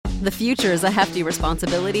The future is a hefty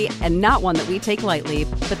responsibility and not one that we take lightly.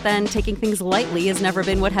 But then taking things lightly has never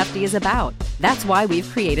been what Hefty is about. That's why we've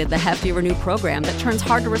created the Hefty Renew program that turns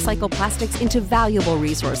hard-to-recycle plastics into valuable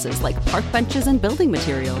resources like park benches and building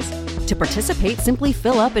materials. To participate, simply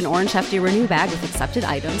fill up an orange Hefty Renew bag with accepted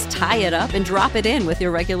items, tie it up, and drop it in with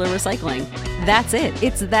your regular recycling. That's it.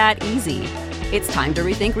 It's that easy. It's time to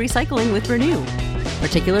rethink recycling with Renew.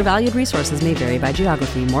 Particular valued resources may vary by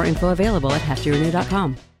geography. More info available at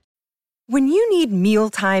heftyrenew.com. When you need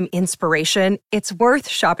mealtime inspiration, it's worth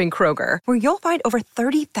shopping Kroger, where you'll find over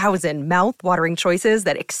 30,000 mouth-watering choices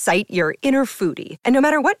that excite your inner foodie. And no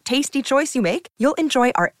matter what tasty choice you make, you'll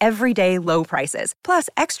enjoy our everyday low prices, plus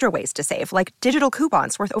extra ways to save, like digital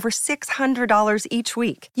coupons worth over $600 each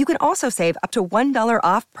week. You can also save up to $1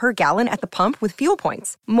 off per gallon at the pump with fuel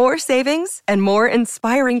points. More savings and more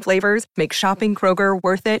inspiring flavors make shopping Kroger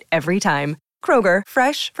worth it every time. Kroger,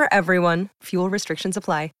 fresh for everyone. Fuel restrictions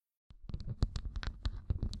apply.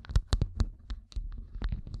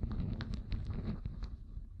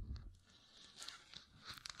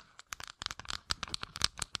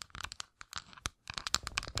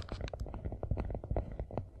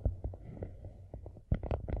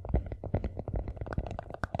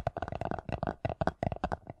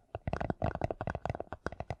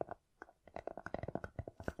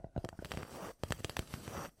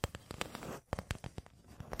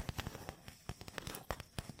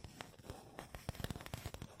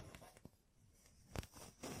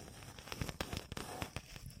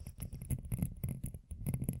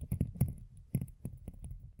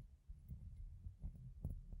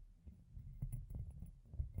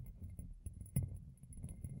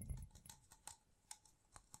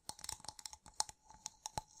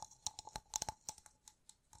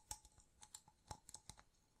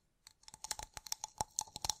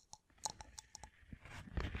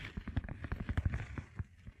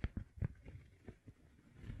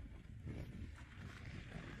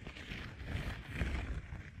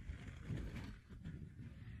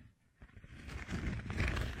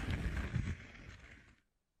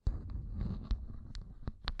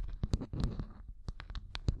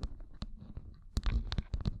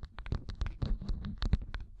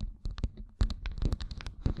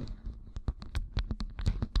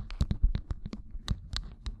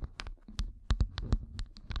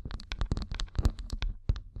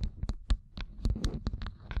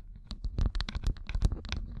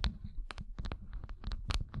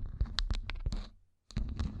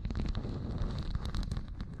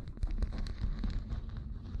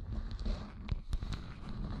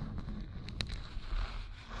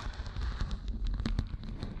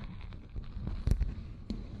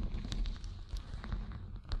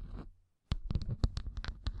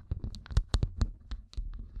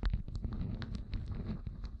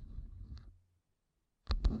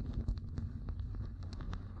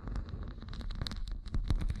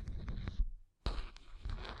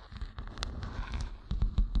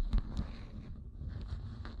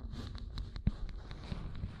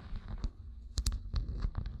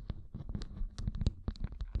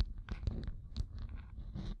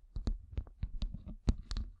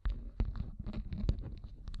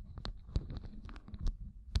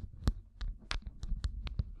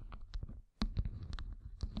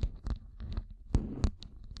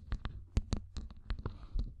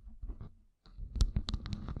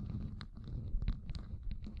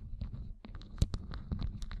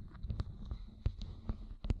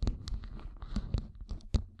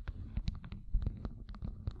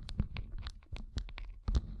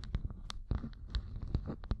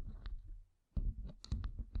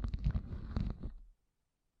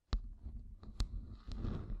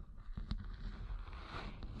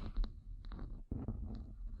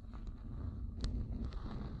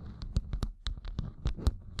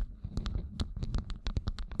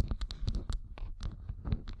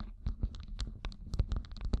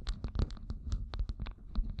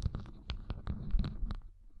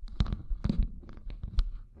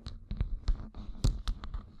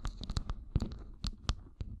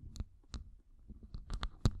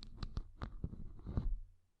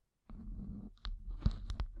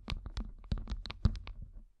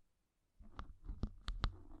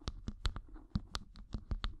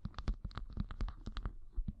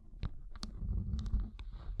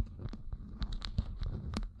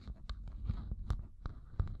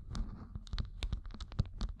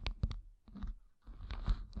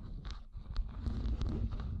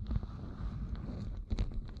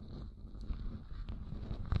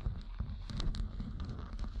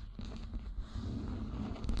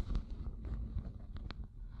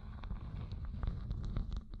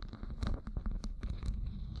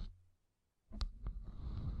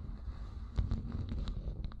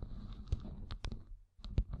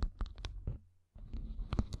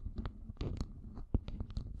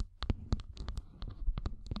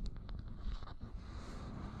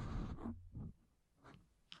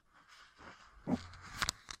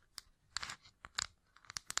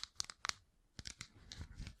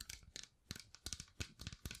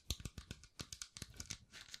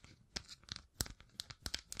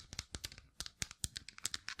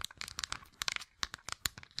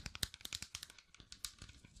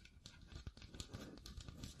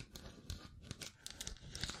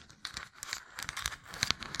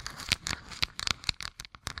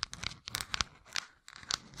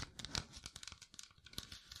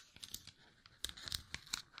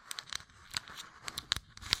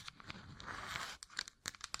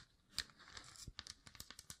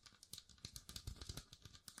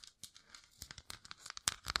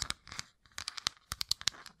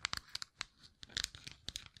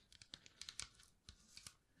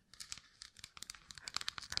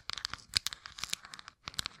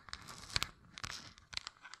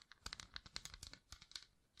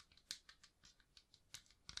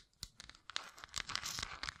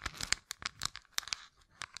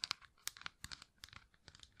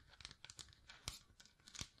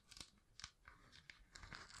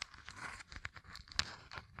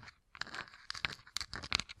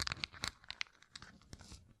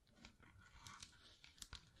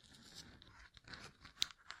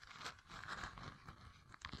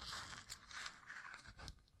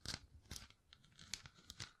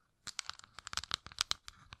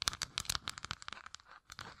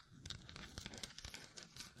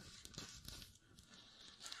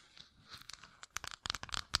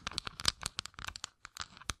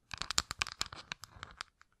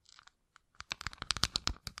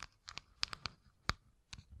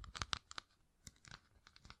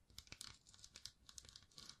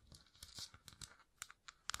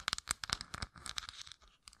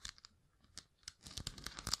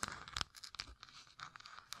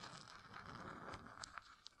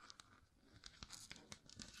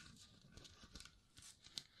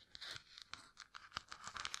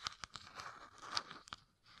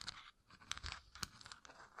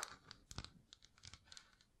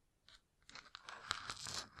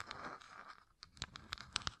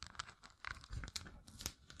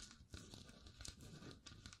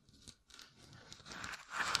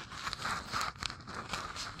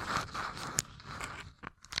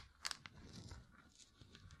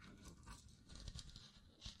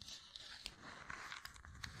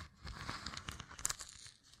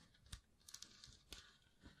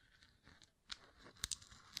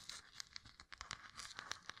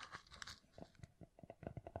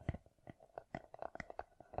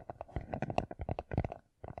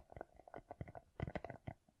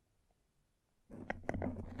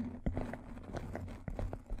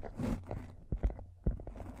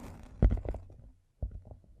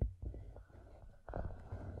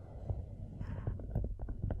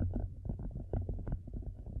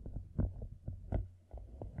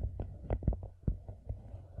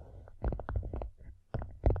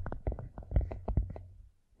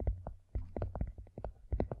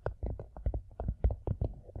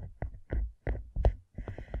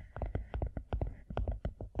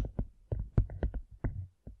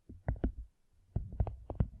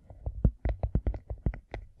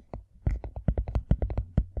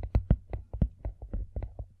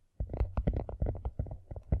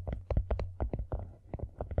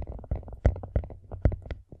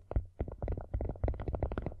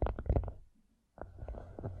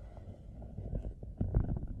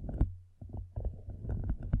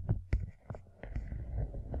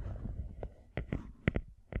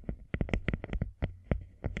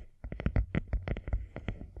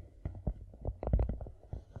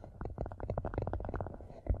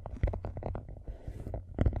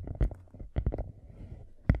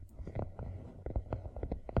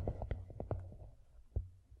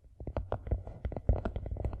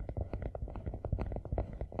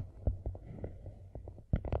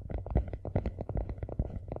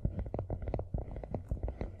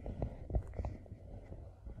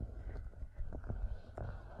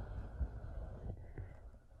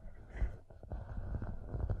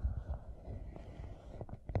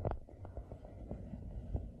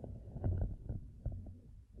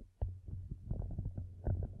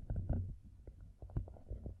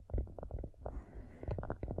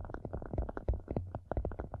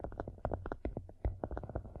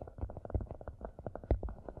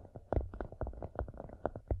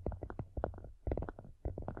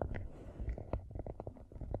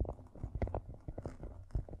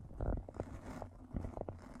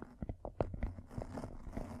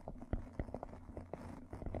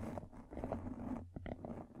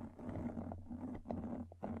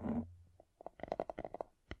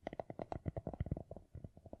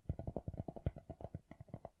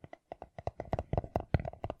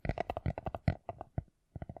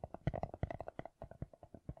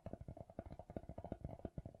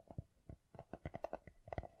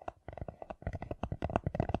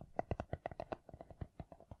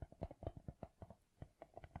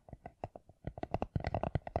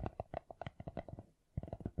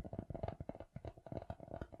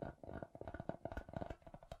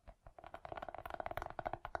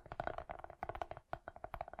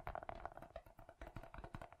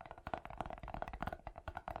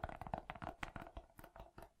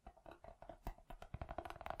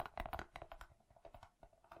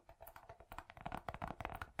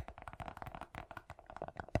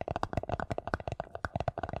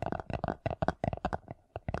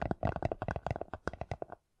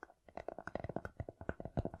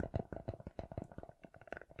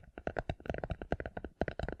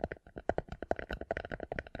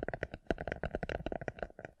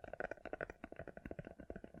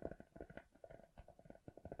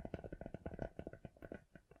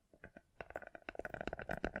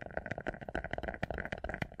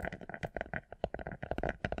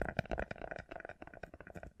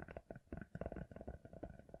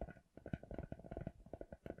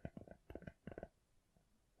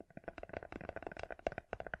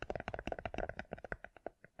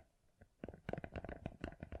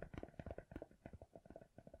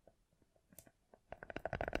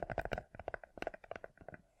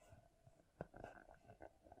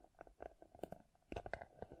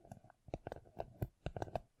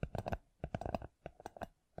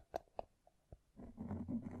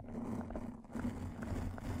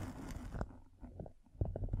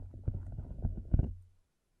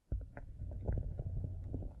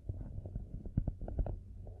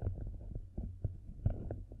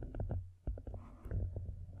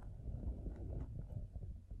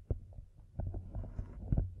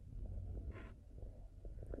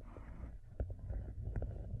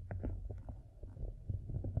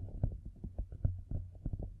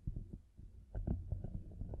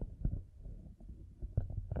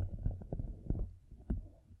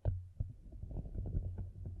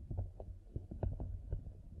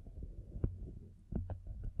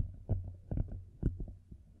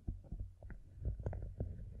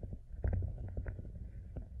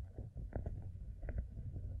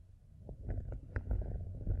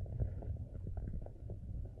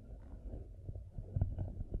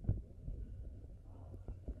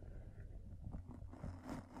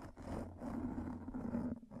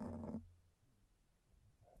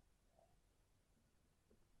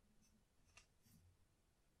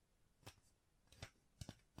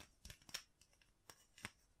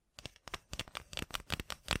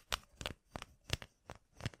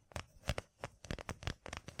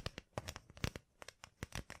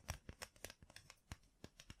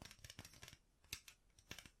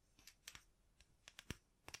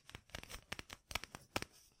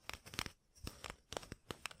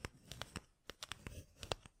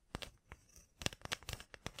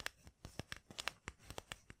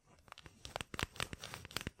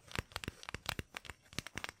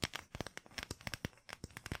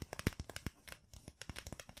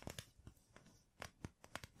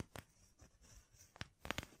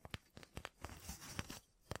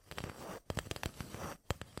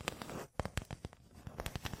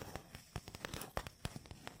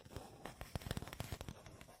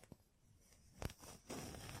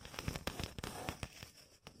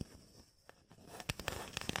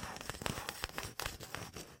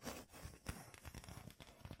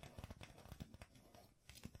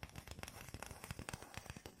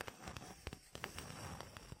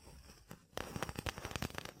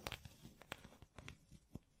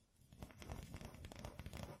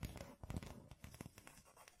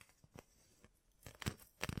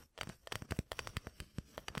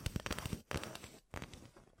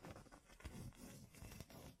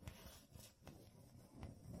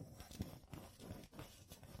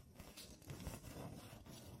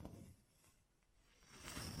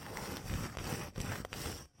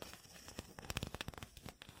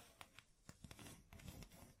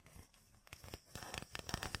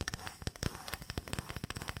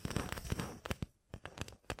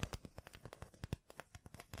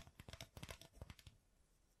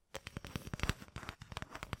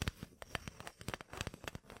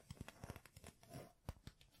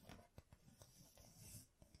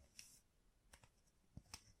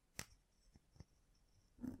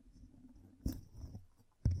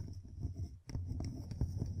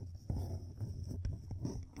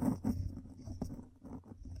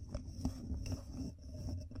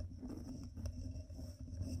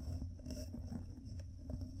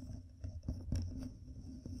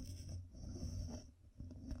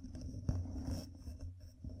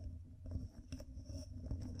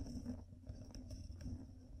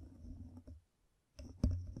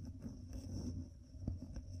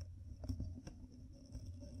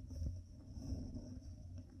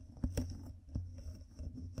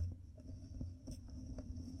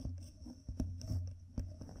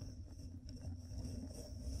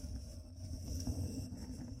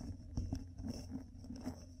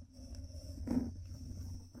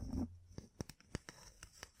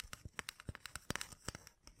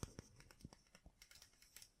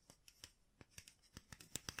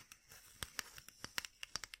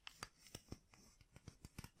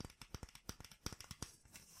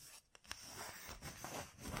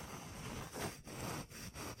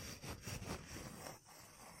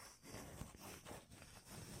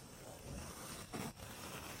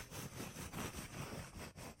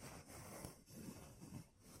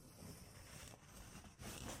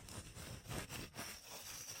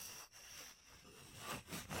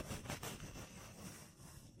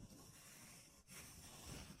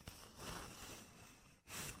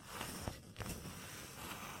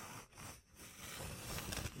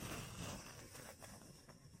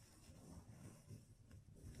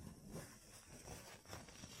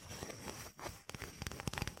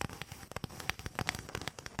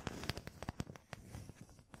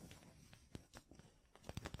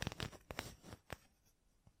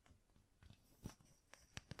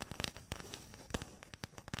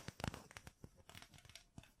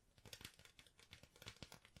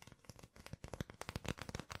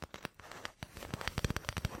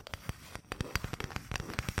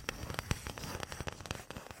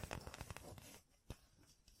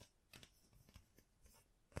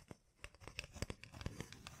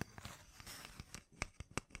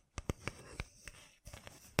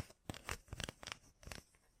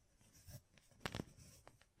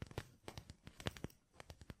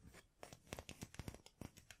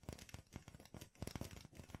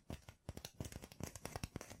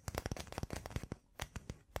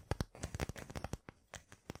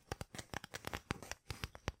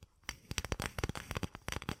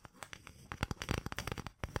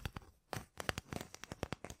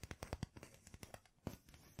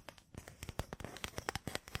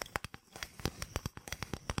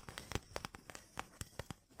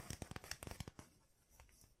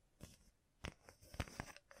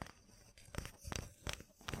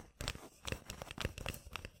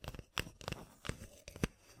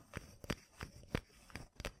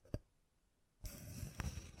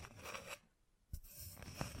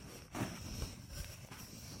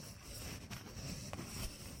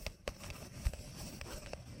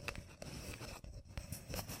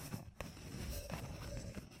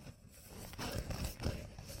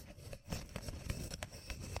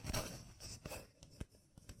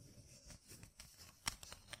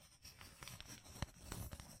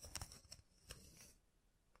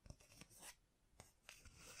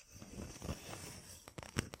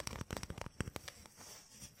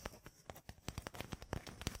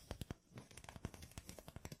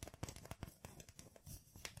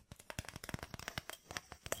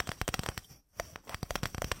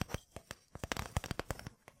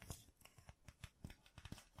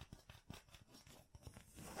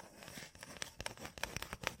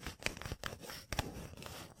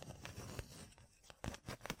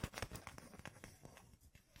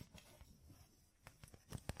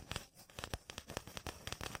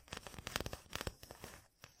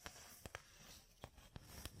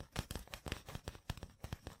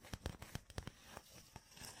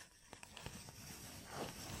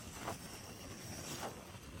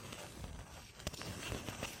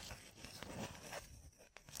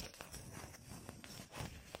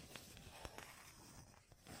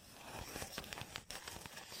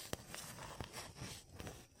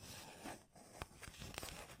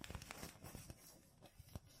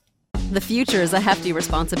 The future is a hefty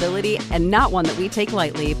responsibility and not one that we take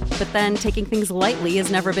lightly, but then taking things lightly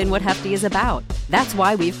has never been what Hefty is about. That's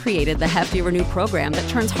why we've created the Hefty Renew program that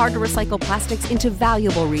turns hard-to-recycle plastics into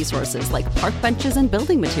valuable resources like park benches and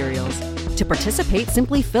building materials. To participate,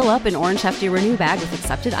 simply fill up an orange Hefty Renew bag with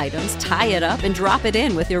accepted items, tie it up, and drop it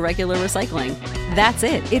in with your regular recycling. That's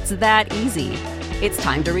it. It's that easy. It's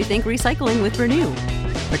time to rethink recycling with Renew.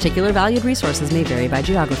 Particular valued resources may vary by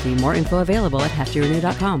geography. More info available at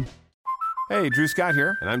heftyrenew.com. Hey, Drew Scott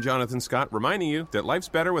here, and I'm Jonathan Scott, reminding you that life's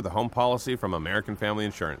better with a home policy from American Family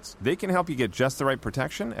Insurance. They can help you get just the right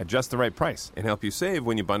protection at just the right price and help you save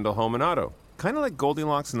when you bundle home and auto. Kind of like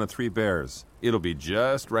Goldilocks and the Three Bears. It'll be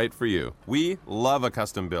just right for you. We love a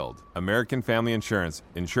custom build. American Family Insurance.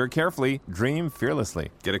 Insure carefully, dream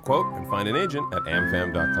fearlessly. Get a quote and find an agent at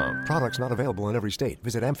amfam.com. Products not available in every state.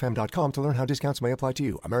 Visit amfam.com to learn how discounts may apply to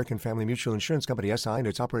you. American Family Mutual Insurance Company SI and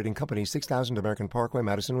its operating company 6000 American Parkway,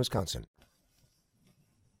 Madison, Wisconsin.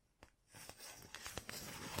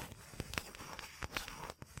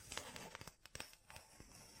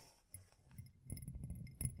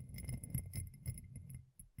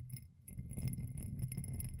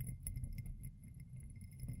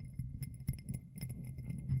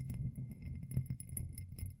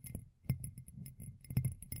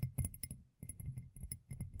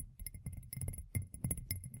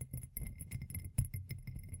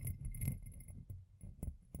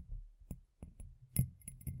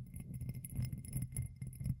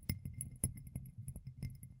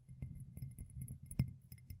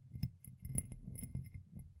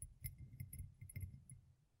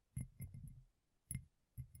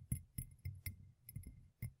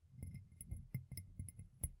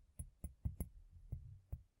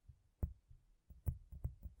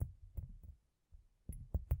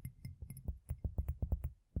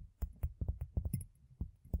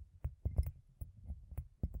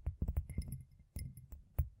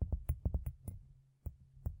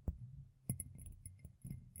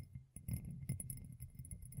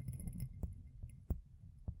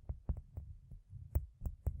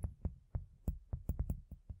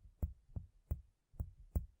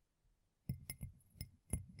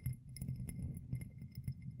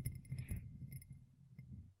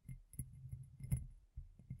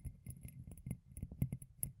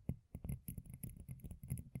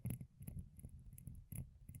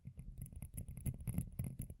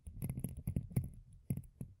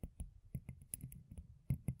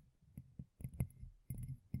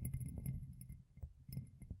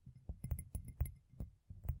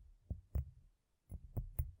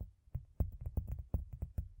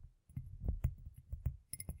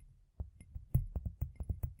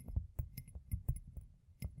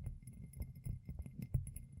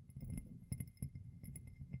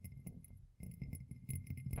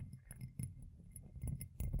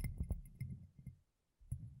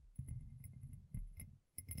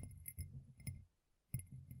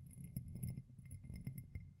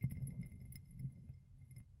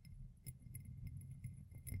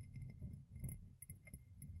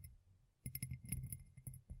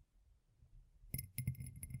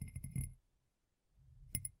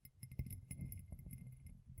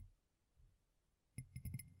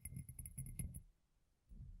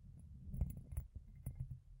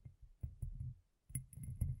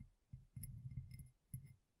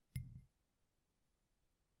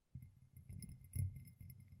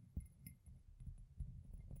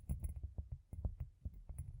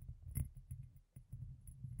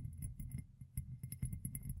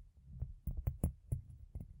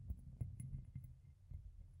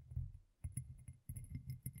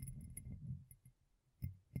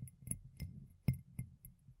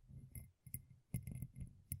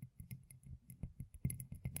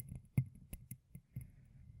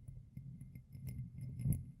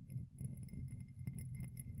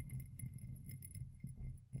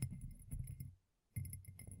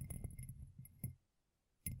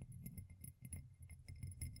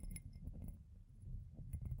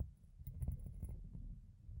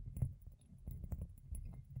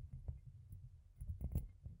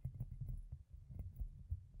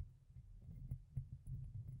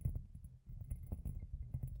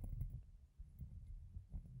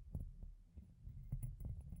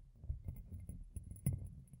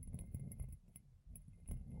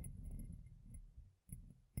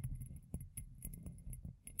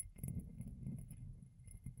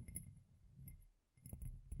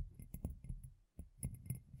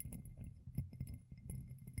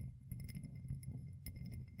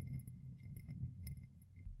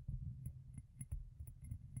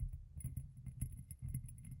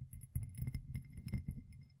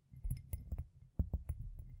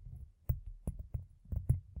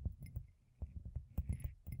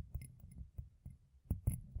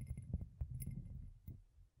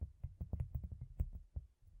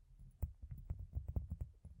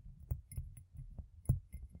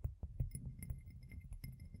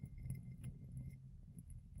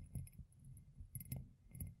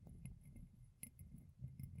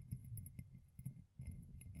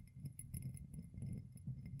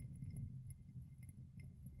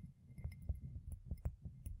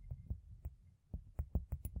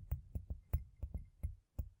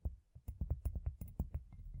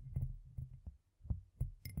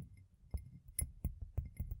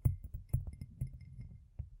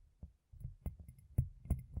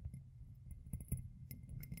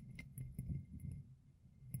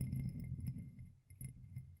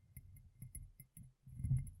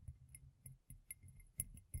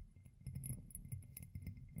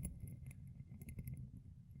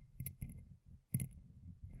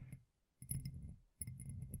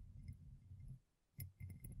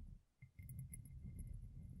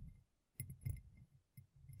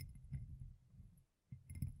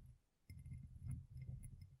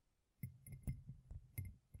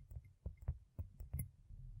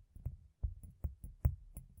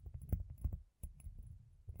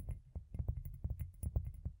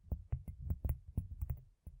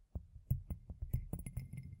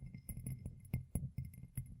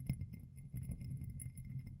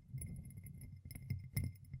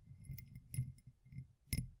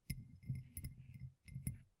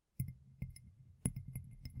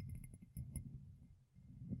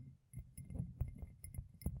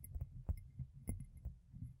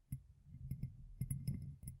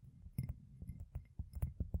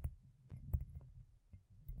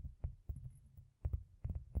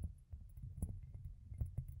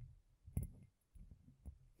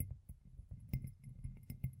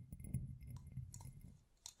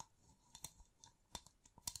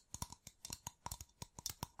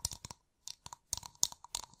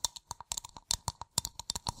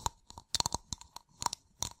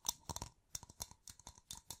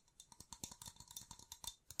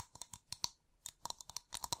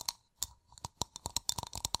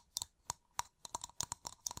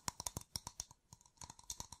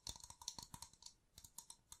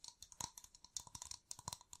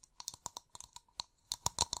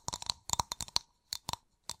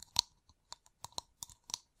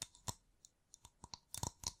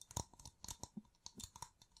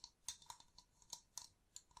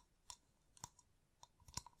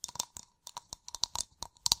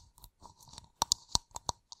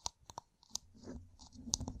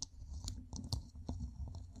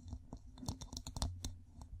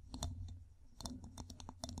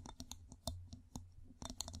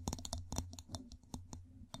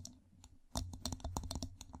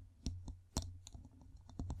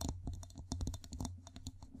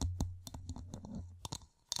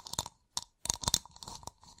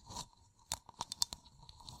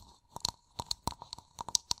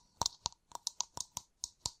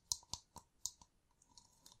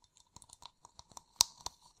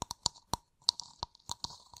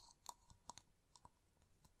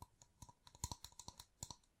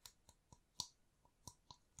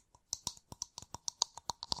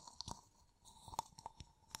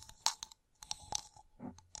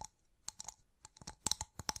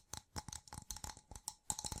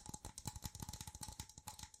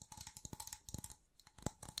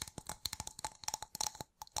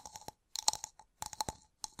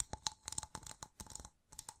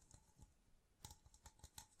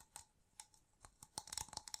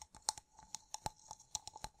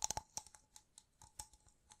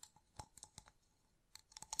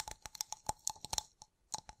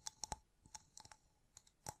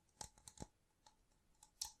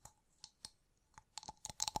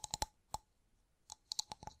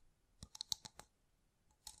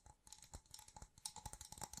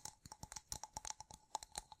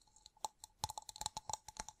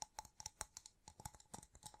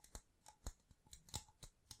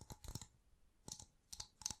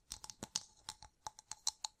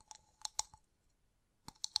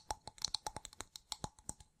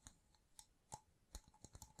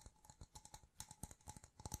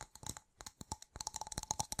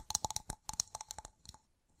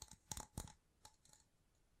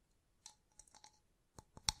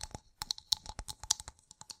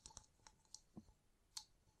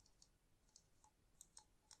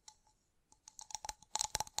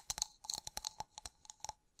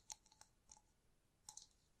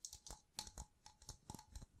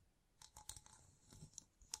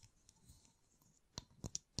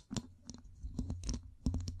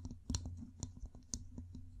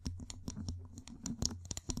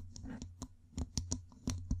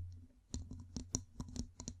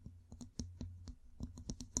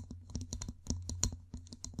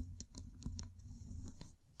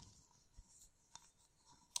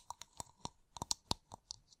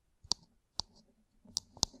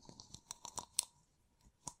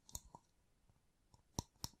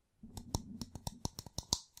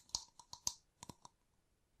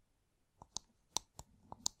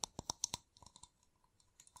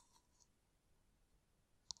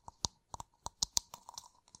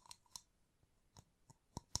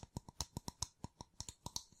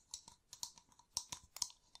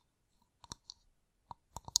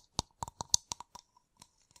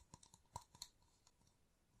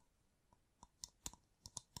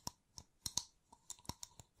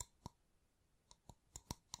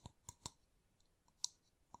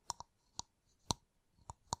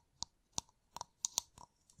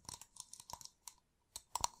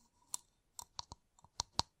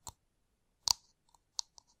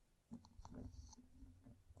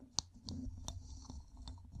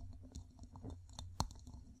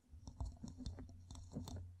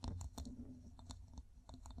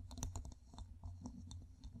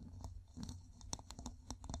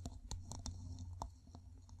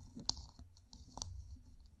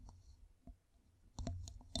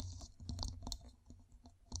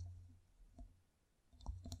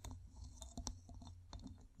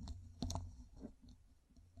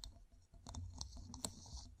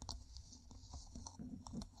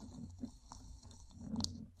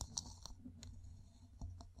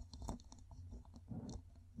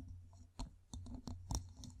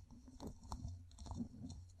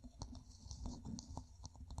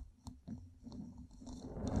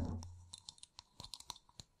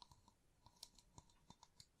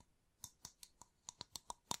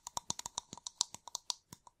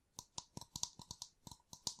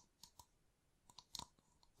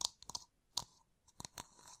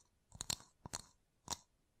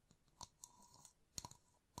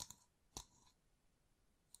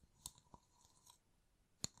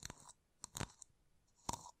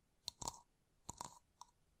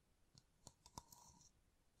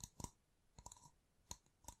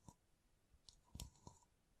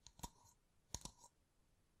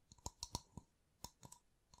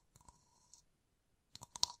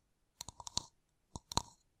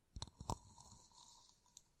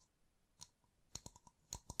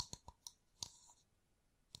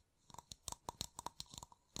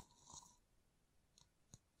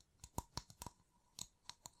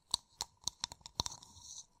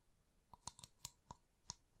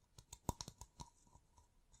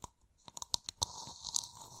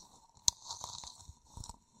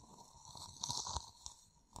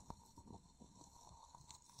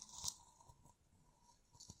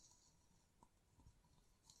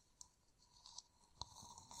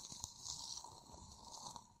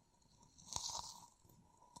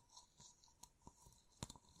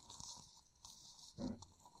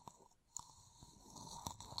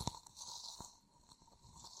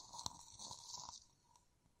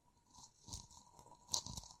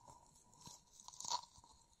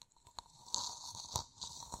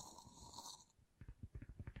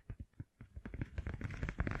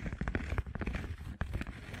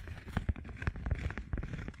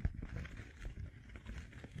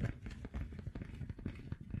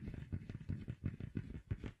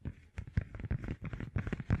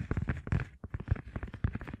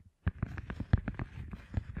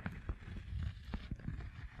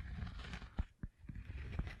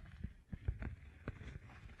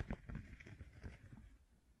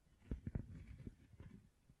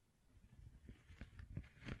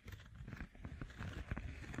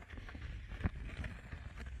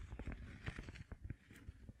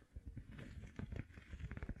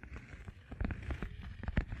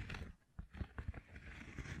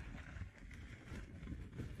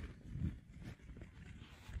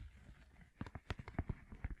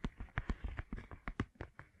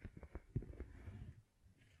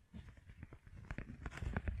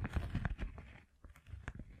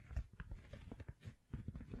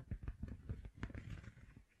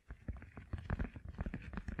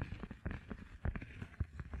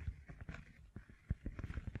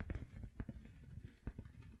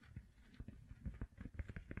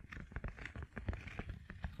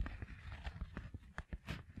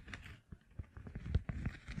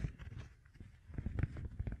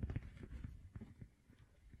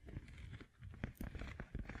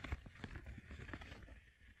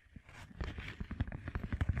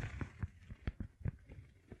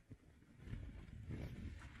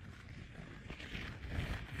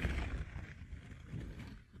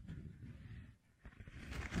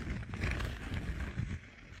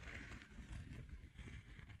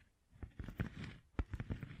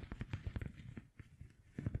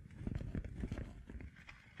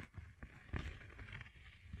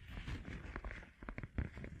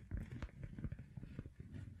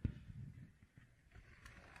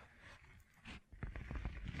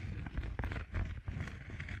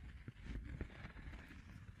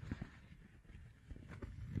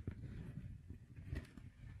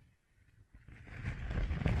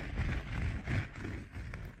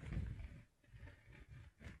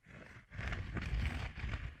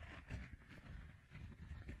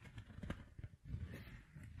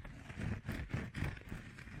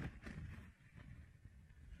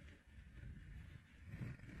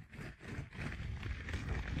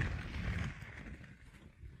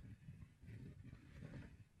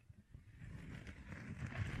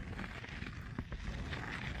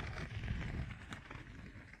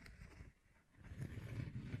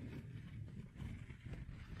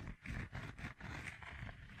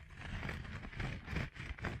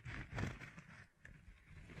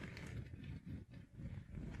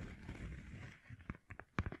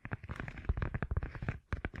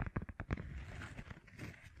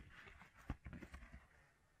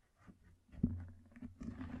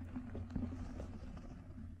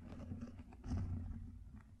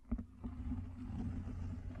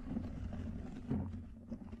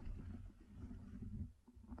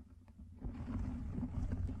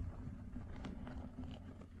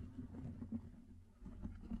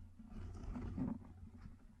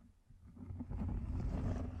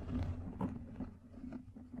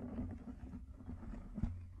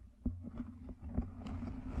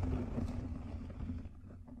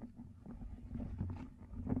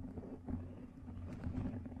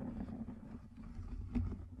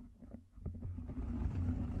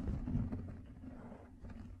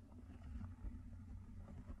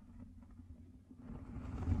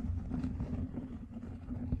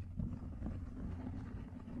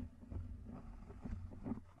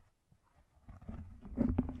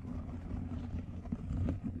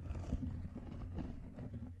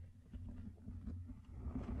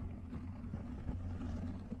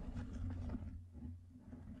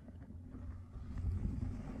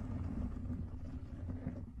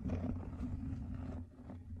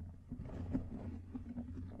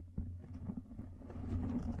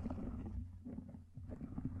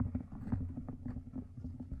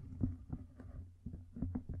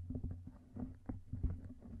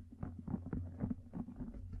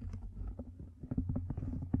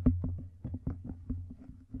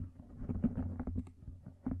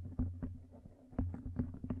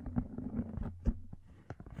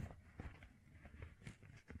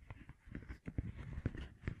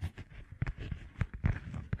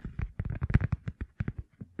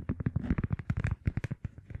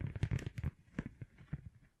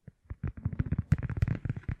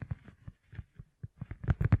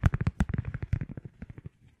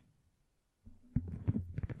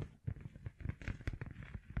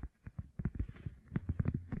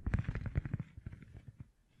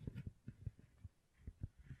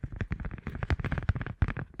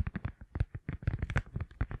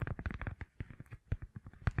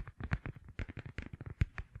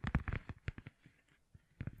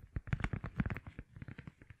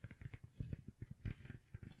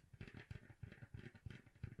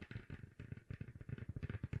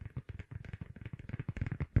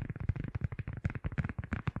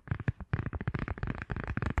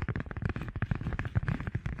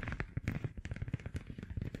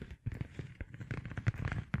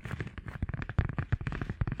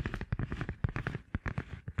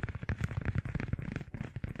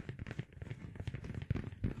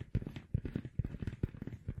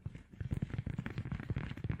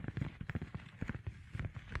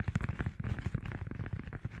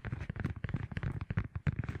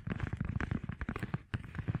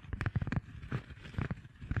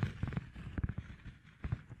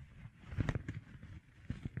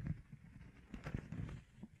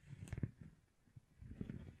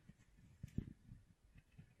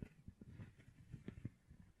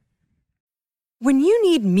 When you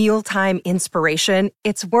need mealtime inspiration,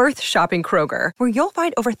 it's worth shopping Kroger, where you'll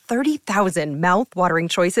find over 30,000 mouth-watering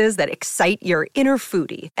choices that excite your inner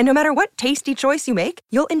foodie. And no matter what tasty choice you make,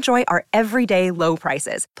 you'll enjoy our everyday low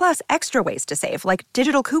prices, plus extra ways to save, like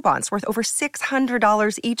digital coupons worth over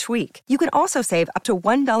 $600 each week. You can also save up to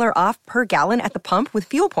 $1 off per gallon at the pump with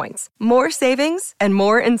fuel points. More savings and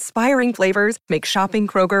more inspiring flavors make shopping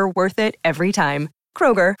Kroger worth it every time.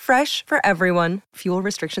 Kroger, fresh for everyone. Fuel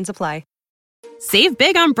restrictions apply. Save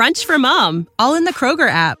big on brunch for mom, all in the Kroger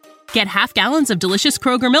app. Get half gallons of delicious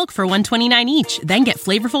Kroger milk for $1.29 each. Then get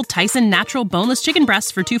flavorful Tyson natural boneless chicken breasts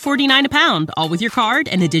for $2.49 a pound, all with your card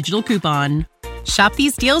and a digital coupon. Shop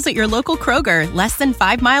these deals at your local Kroger, less than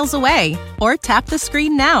 5 miles away. Or tap the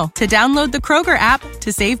screen now to download the Kroger app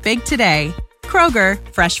to save big today. Kroger,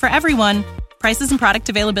 fresh for everyone. Prices and product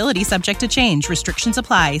availability subject to change. Restrictions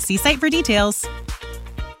apply. See site for details.